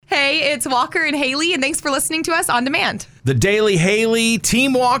Hey, it's Walker and Haley, and thanks for listening to us on demand. The Daily Haley,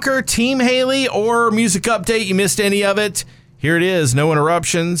 Team Walker, Team Haley, or music update. You missed any of it? Here it is. No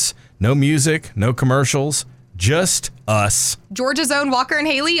interruptions, no music, no commercials, just us. Georgia's own Walker and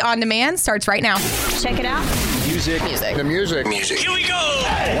Haley on demand starts right now. Check it out. Music. The music. Here we go.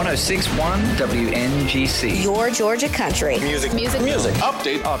 106.1 WNGC. Your Georgia country. Music.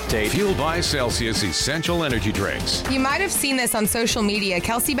 Update. Fueled by Celsius Essential Energy Drinks. You might have seen this on social media.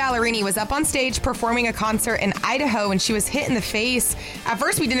 Kelsey Ballerini was up on stage performing a concert in Idaho, and she was hit in the face. At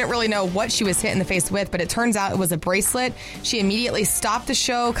first, we didn't really know what she was hit in the face with, but it turns out it was a bracelet. She immediately stopped the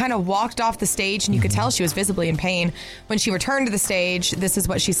show, kind of walked off the stage, and you could tell she was visibly in pain. When she returned to the stage, this is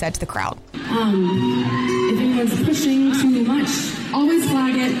what she said to the crowd. If anyone's pushing too much, always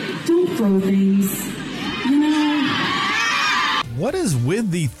flag it. Don't throw things. You know. What is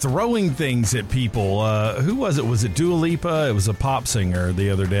with the throwing things at people? Who was it? Was it Dua Lipa? It was a pop singer the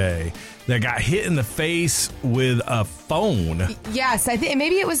other day that got hit in the face with a phone. Yes, I think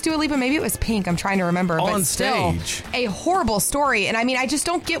maybe it was Dua Lipa, maybe it was Pink. I'm trying to remember. On but still, stage. A horrible story. And I mean, I just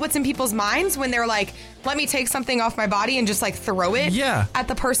don't get what's in people's minds when they're like, let me take something off my body and just like throw it at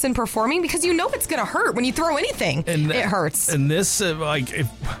the person performing, because you know it's going to hurt when you throw anything. And it hurts. And this, if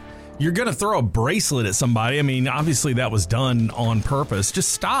you're going to throw a bracelet at somebody, I mean, obviously that was done on purpose. Just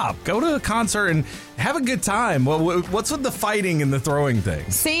stop. Go to a concert and have a good time. What's with the fighting and the throwing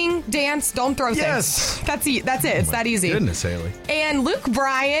things? Sing, dance, don't throw things. That's it. It's that easy. Goodness, Haley. And Luke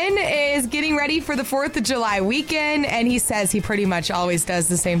Bryan is getting ready for the 4th of July weekend, and he says he pretty much always does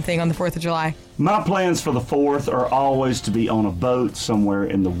the same thing on the 4th of July. My plans for the 4th are always to be on a boat somewhere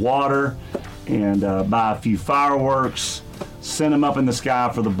in the water and buy a few fireworks, send them up in the sky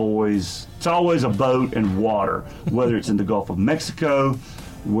for the boys. It's always a boat and water, whether it's in the Gulf of Mexico,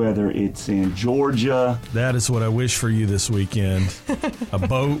 whether it's in Georgia. That is what I wish for you this weekend. A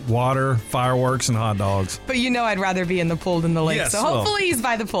boat, water, fireworks, and hot dogs. But you know I'd rather be in the pool than the lake, so hopefully he's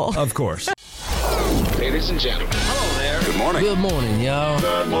by the pool. Of course. Ladies and gentlemen. Hello there. Good morning. Good morning, y'all.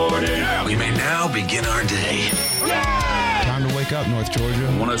 Good morning. We may now begin our day. Time to wake up, North Georgia.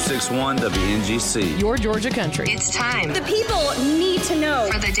 106.1 WNGC. Your Georgia country. It's time. The people need to know.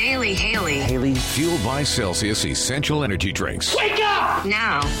 For the Daily Haley. Fueled by Celsius Essential Energy Drinks. Wake up!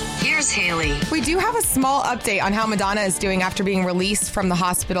 Now, here's Haley. We do have a small update on how Madonna is doing after being released from the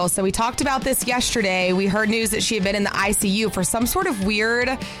hospital. So we talked about this yesterday. We heard news that she had been in the ICU for some sort of weird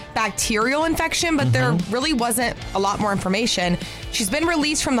bacterial infection, but there really wasn't a lot more information. She's been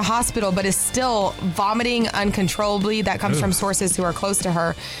released from the hospital, but is still vomiting uncontrollably. That comes from sources who are close to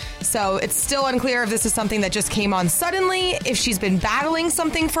her. So it's still unclear if this is something that just came on suddenly, if she's been battling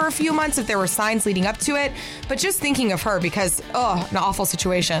something for a few months, if there were signs leading up to it. But just thinking of her because, an awful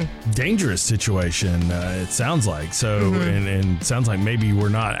situation. Dangerous situation, it sounds like. So, and sounds like maybe we're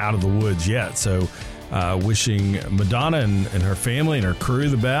not out of the woods yet. So wishing Madonna and her family and her crew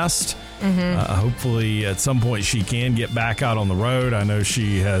the best. Hopefully at some point she can get back out on the road. I know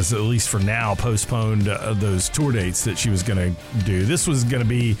she has, at least for now, postponed those tour dates that she was going to do. This was going to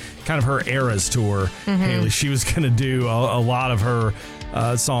be kind of her Eras tour, Haley. She was going to do a lot of her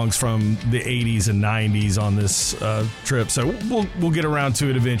songs from the 80s and 90s on this trip. So we'll get around to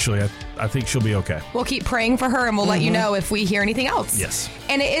it eventually. I think she'll be okay. We'll keep praying for her, and we'll let you know if we hear anything else. Yes.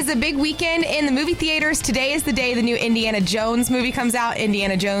 And it is a big weekend in the movie theaters. Today is the day the new Indiana Jones movie comes out,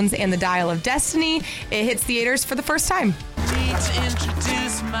 Indiana Jones and the Dial of Destiny. It hits theaters for the first time.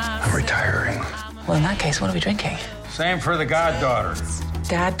 I'm retiring. Well, in that case, what are we drinking? Same for the goddaughter.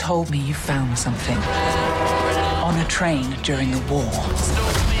 Dad told me you found something on a train during the war.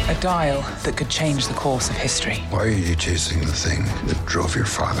 A dial that could change the course of history. Why are you chasing the thing that drove your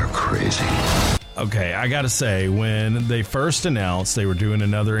father crazy? Okay, I gotta say, when they first announced they were doing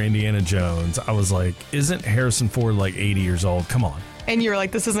another Indiana Jones, I was like, isn't Harrison Ford like 80 years old? Come on. And you were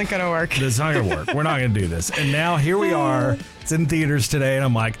like, this isn't going to work. This is not going to work. We're not going to do this. And now here we are. It's in theaters today. And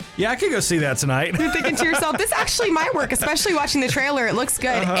I'm like, yeah, I could go see that tonight. You're thinking to yourself, this actually might work, especially watching the trailer. It looks good.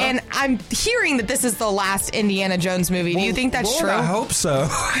 And I'm hearing that this is the last Indiana Jones movie. Do you think that's true? I hope so.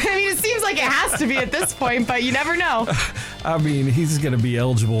 I mean, it seems like it has to be at this point, but you never know. I mean, he's going to be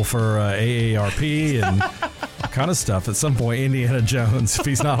eligible for AARP and kind of stuff at some point, Indiana Jones, if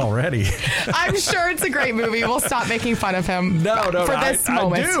he's not already. I'm sure it's a great movie. We'll stop making fun of him for this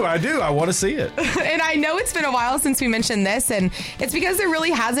moment. I do. I want to see it. And I know it's been a while since we mentioned this, and it's because there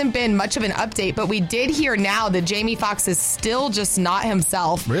really hasn't been much of an update, but we did hear now that Jamie Foxx is still just not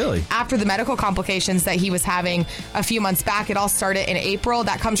himself. Really? After the medical complications that he was having a few months back. It all started in April.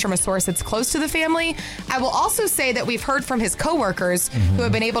 That comes from a source that's close to the family. I will also say that we've heard from his coworkers who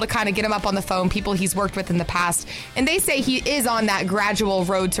have been able to kind of get him up on the phone, people he's worked with in the past, past. And they say he is on that gradual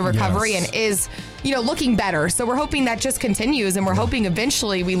road to recovery and is, looking better. So we're hoping that just continues, and we're hoping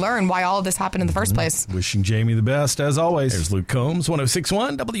eventually we learn why all of this happened in the first place. Wishing Jamie the best, as always. There's Luke Combs,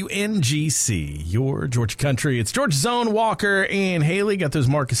 106.1 WNGC, your Georgia country. It's Georgia's own Walker and Haley. Got those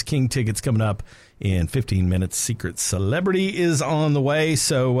Marcus King tickets coming up in 15 minutes. Secret Celebrity is on the way.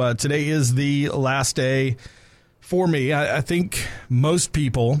 So today is the last day for me. I think most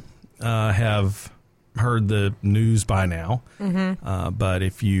people have heard the news by now. But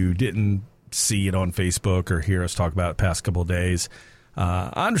if you didn't see it on Facebook or hear us talk about it the past couple of days,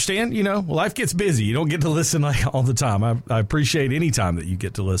 I understand, life gets busy. You don't get to listen all the time. I appreciate any time that you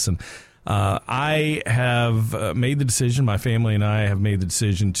get to listen. I have made the decision, my family and I have made the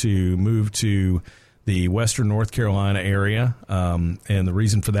decision to move to the Western North Carolina area. And the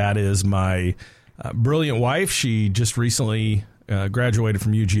reason for that is my brilliant wife, she just recently graduated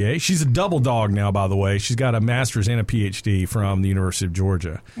from UGA. She's a double dog now, by the way. She's got a master's and a PhD from the University of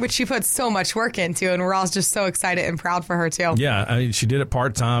Georgia. Which she puts so much work into, and we're all just so excited and proud for her, too. Yeah, she did it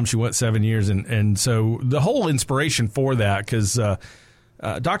part-time. She went 7 years, and so the whole inspiration for that, because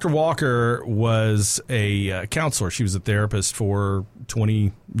Dr. Walker was a counselor. She was a therapist for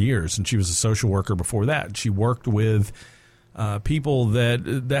 20 years, and she was a social worker before that. She worked with people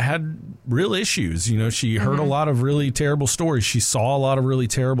that had real issues. She heard a lot of really terrible stories. She saw a lot of really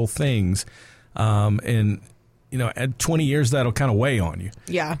terrible things. And at 20 years, that'll kind of weigh on you.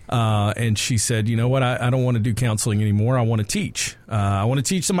 Yeah. And she said, you know what? I don't want to do counseling anymore. I want to teach. I want to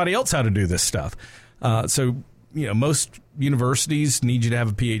teach somebody else how to do this stuff. So most universities need you to have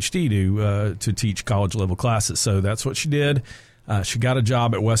a PhD to teach college level classes. So that's what she did. She got a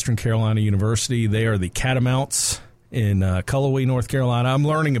job at Western Carolina University. They are the Catamounts in Cullowhee, North Carolina. I'm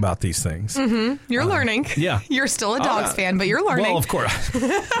learning about these things. You're learning. Yeah. You're still a Dogs fan, but you're learning. Well, of course.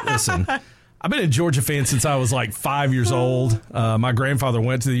 Listen, I've been a Georgia fan since I was like 5 years old. My grandfather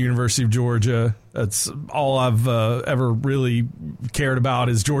went to the University of Georgia. That's all I've ever really cared about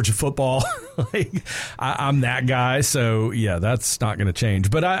is Georgia football. I'm that guy. So, yeah, that's not going to change.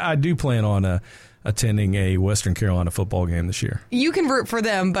 But I do plan on attending a Western Carolina football game this year. You can root for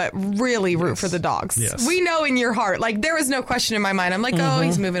them, but really root for the Dogs. Yes. We know in your heart. There was no question in my mind. I'm like, oh,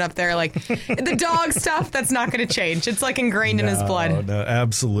 he's moving up there. The dog stuff, that's not going to change. It's ingrained in his blood. No,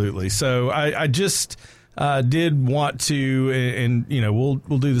 absolutely. So I just did want to, and we'll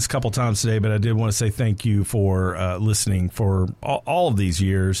do this a couple times today, but I did want to say thank you for listening for all of these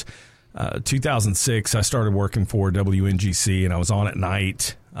years. 2006, I started working for WNGC, and I was on at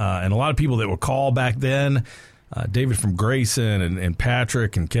night. And a lot of people that would call back then, David from Grayson and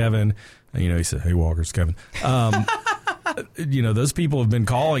Patrick and Kevin, he said, hey, Walker's Kevin. Those people have been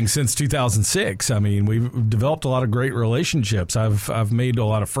calling since 2006. I mean, we've developed a lot of great relationships. I've made a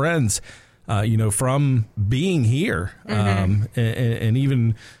lot of friends, from being here, and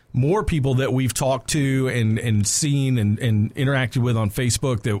even more people that we've talked to and seen and interacted with on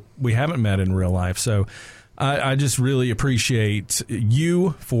Facebook that we haven't met in real life. So I just really appreciate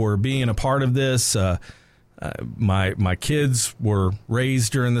you for being a part of this. My kids were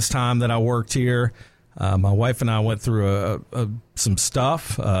raised during this time that I worked here. My wife and I went through some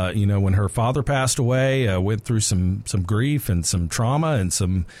stuff, when her father passed away, went through some grief and some trauma and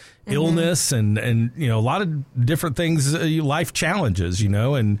some illness and a lot of different things, life challenges,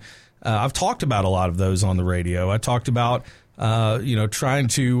 and I've talked about a lot of those on the radio. I talked about trying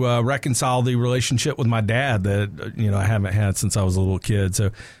to reconcile the relationship with my dad that, I haven't had since I was a little kid.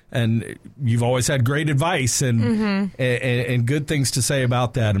 So, and you've always had great advice and good things to say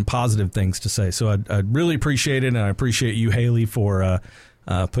about that and positive things to say. So I really appreciate it. And I appreciate you, Haley, for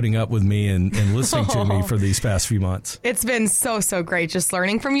putting up with me and listening to me for these past few months. It's been so great just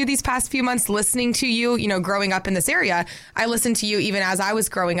learning from you these past few months, listening to you, growing up in this area. I listened to you even as I was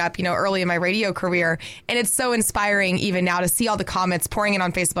growing up, early in my radio career. And it's so inspiring even now to see all the comments pouring in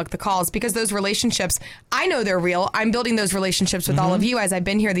on Facebook, the calls, because those relationships, I know they're real. I'm building those relationships with all of you as I've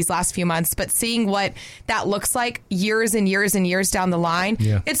been here these last few months. But seeing what that looks like years and years and years down the line,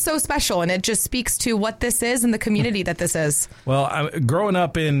 it's so special. And it just speaks to what this is and the community that this is. Well, growing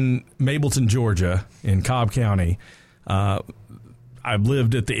up in Mableton, Georgia, in Cobb County, I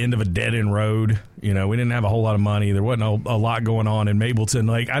lived at the end of a dead-end road. We didn't have a whole lot of money. There wasn't a lot going on in Mableton.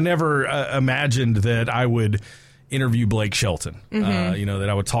 I never imagined that I would interview Blake Shelton, that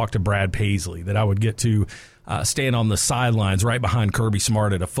I would talk to Brad Paisley, that I would get to stand on the sidelines right behind Kirby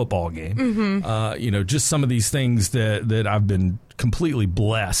Smart at a football game. Just some of these things that I've been completely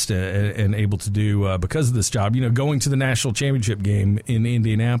blessed and able to do because of this job. Going to the national championship game in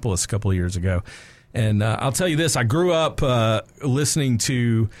Indianapolis a couple of years ago. And I'll tell you this, I grew up listening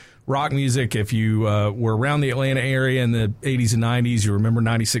to rock music. If you were around the Atlanta area in the 80s and 90s, you remember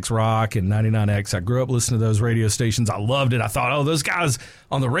 96 Rock and 99X. I grew up listening to those radio stations. I loved it. I thought, oh, those guys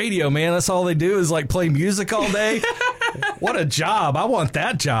on the radio, man, that's all they do is like play music all day. What a job. I want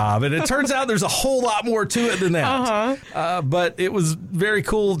that job. And it turns out there's a whole lot more to it than that. But it was very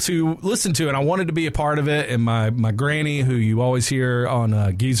cool to listen to, and I wanted to be a part of it. And my granny, who you always hear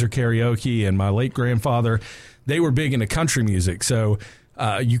on Geezer Karaoke, and my late grandfather, they were big into country music. So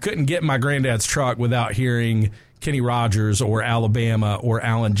you couldn't get in my granddad's truck without hearing Kenny Rogers or Alabama or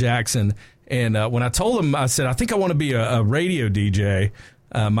Alan Jackson. And when I told him, I said, I think I want to be a radio DJ,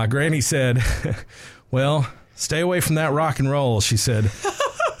 my granny said, well, stay away from that rock and roll. She said,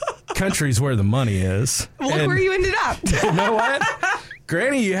 country's where the money is. Well, look where you ended up. You know what?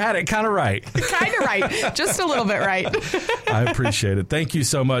 Granny, you had it kind of right. Kind of right. Just a little bit right. I appreciate it. Thank you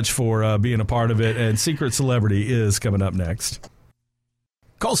so much for being a part of it. And Secret Celebrity is coming up next.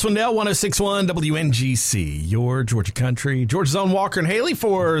 Cole Swindell, 106.1 WNGC, your Georgia Country. Georgia's own Walker and Haley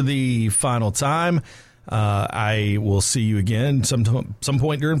for the final time. I will see you again some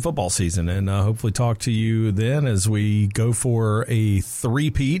point during football season, and hopefully talk to you then as we go for a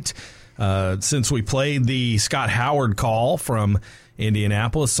three-peat. Since we played the Scott Howard call from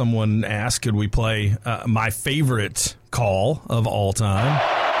Indianapolis, someone asked, could we play my favorite call of all time?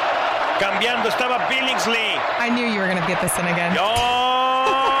 Cambiando estaba Billingsley. I knew you were going to get this in again.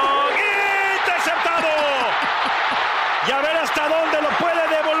 Interceptado. Y a ver hasta dónde lo puede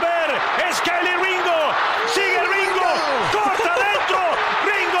devolver. Es Kylie Ringo. Sigue Ringo. Corta adentro.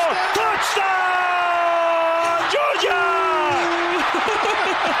 Ringo. Touchdown. Georgia.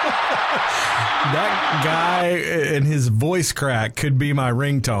 That guy and his voice crack could be my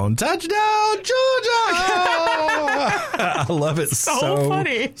ringtone. Touchdown, Georgia! I love it so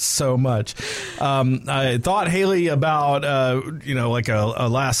funny. So much. I thought, Haley, about, like a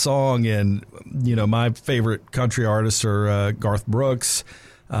last song, and, my favorite country artists are Garth Brooks,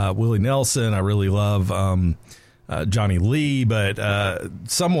 Willie Nelson. I really love Johnny Lee, but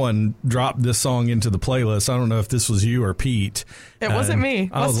someone dropped this song into the playlist. I don't know if this was you or Pete. It wasn't me.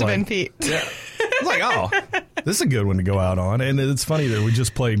 Must have been Pete. Yeah. I was like, oh, this is a good one to go out on. And it's funny that we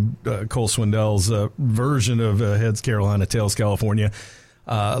just played Cole Swindell's version of Heads Carolina, Tails California.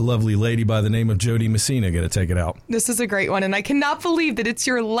 A lovely lady by the name of Jody Messina going to take it out. This is a great one, and I cannot believe that it's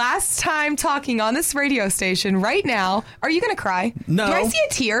your last time talking on this radio station right now. Are you going to cry? No. Do I see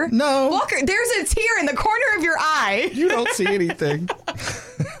a tear? No. Walker, there's a tear in the corner of your eye. You don't see anything.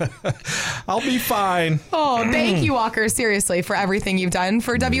 I'll be fine. Oh, thank you, Walker, seriously, for everything you've done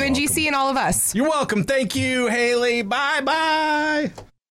for WNGC and all of us. You're welcome. Thank you, Haley. Bye-bye.